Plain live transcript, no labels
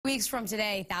Weeks from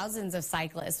today, thousands of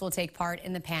cyclists will take part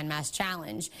in the Pan Mass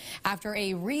Challenge. After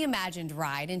a reimagined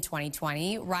ride in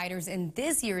 2020, riders in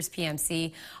this year's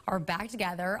PMC are back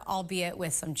together, albeit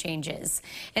with some changes.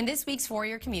 In this week's For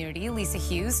Your Community, Lisa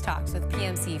Hughes talks with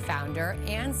PMC founder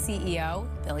and CEO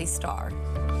Billy Starr.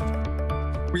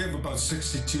 We have about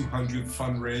 6,200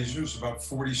 fundraisers, about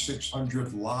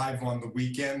 4,600 live on the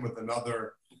weekend, with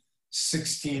another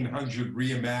 1,600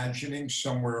 reimagining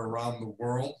somewhere around the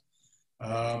world.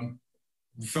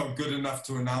 We felt good enough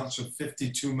to announce a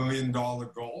 $52 million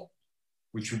goal,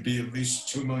 which would be at least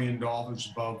 $2 million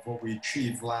above what we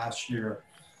achieved last year.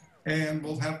 And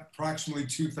we'll have approximately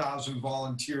 2,000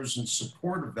 volunteers in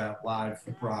support of that live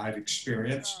ride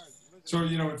experience. So,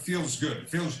 you know, it feels good. It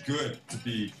feels good to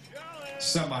be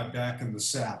back in the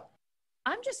saddle.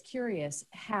 I'm just curious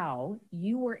how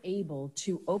you were able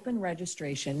to open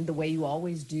registration the way you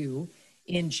always do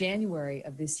in January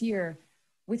of this year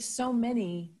with so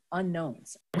many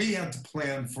unknowns. We had to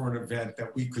plan for an event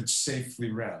that we could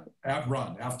safely run.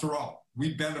 After all,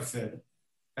 we benefit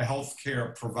a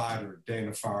healthcare provider,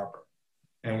 Dana-Farber,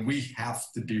 and we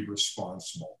have to be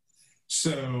responsible.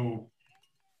 So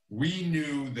we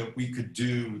knew that we could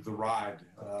do the ride.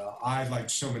 I, like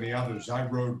so many others, I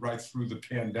rode right through the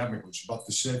pandemic. It was about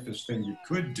the safest thing you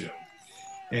could do.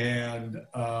 And,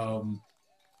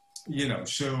 you know,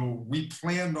 so we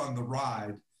planned on the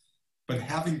ride, but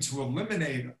having to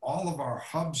eliminate all of our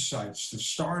hub sites, the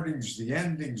startings, the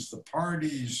endings, the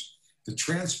parties, the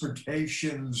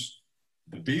transportations,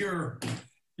 the beer,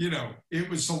 you know, it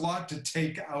was a lot to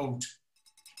take out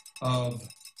of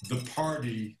the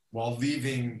party while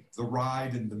leaving the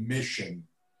ride and the mission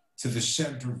to the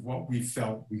center of what we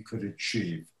felt we could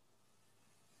achieve.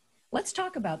 Let's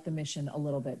talk about the mission a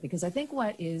little bit, because I think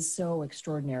what is so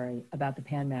extraordinary about the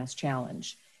Pan Mass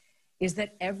Challenge is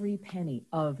that every penny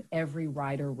of every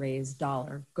rider-raised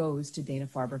dollar goes to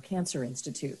Dana-Farber Cancer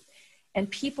Institute. And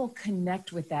people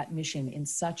connect with that mission in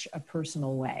such a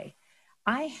personal way.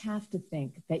 I have to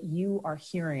think that you are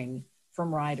hearing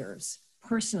from riders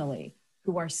personally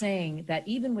who are saying that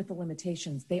even with the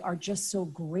limitations, they are just so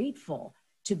grateful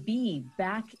to be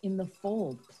back in the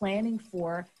fold, planning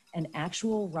for an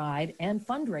actual ride and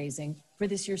fundraising for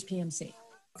this year's PMC.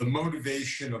 The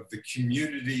motivation of the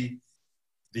community,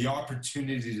 the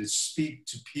opportunity to speak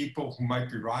to people who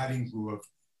might be riding who have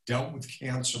dealt with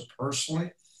cancer personally,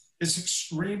 it's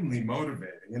extremely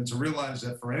motivating. And to realize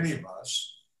that for any of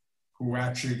us who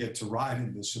actually get to ride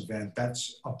in this event,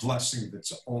 that's a blessing of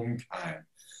its own kind.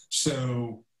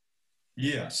 So,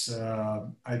 yes,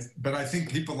 but I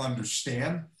think people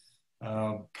understand.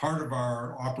 Part of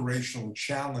our operational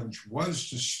challenge was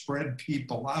to spread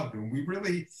people out, and we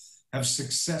really have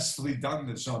successfully done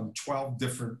this on 12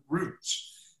 different routes.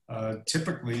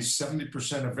 Typically,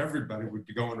 70% of everybody would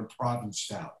be going to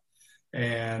Provincetown.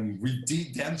 And we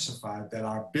de-densified that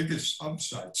our biggest hub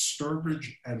sites,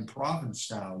 Sturbridge and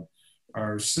Provincetown,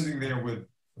 are sitting there with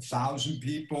 1,000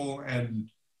 people and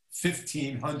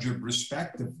 1,500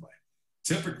 respectively.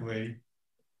 Typically,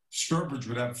 Sturbridge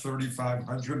would have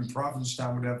 3,500 and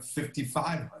Provincetown would have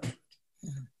 5,500.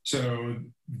 So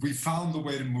we found the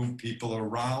way to move people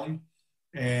around,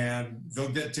 and they'll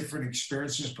get different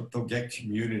experiences, but they'll get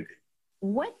community.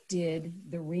 What did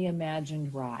the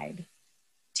reimagined ride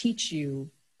teach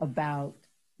you about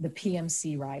the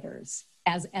PMC riders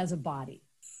as a body?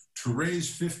 To raise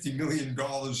 $50 million in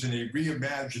a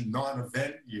reimagined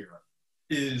non-event year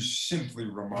is simply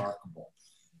remarkable.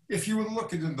 If you would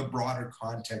look at it in the broader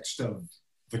context of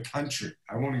the country,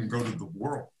 I won't even go to the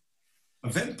world,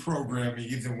 event programming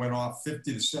either went off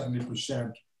 50 to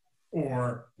 70%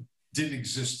 or didn't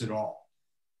exist at all.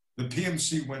 The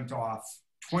PMC went off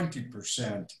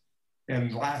 20%,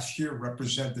 and last year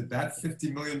represented, that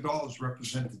 $50 million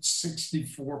represented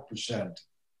 64%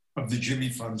 of the Jimmy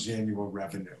Fund's annual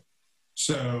revenue.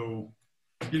 So,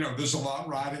 you know, there's a lot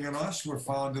riding on us. We're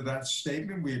fond of that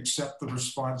statement. We accept the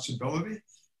responsibility.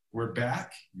 We're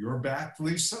back. You're back,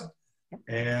 Lisa.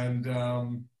 And,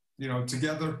 you know,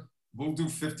 together, we'll do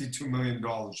 $52 million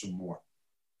or more.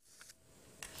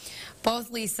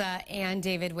 Both Lisa and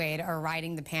David Wade are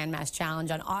riding the Pan Mass Challenge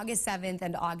on August 7th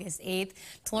and August 8th.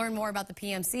 To learn more about the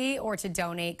PMC or to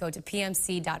donate, go to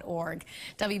pmc.org.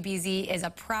 WBZ is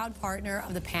a proud partner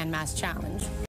of the Pan Mass Challenge.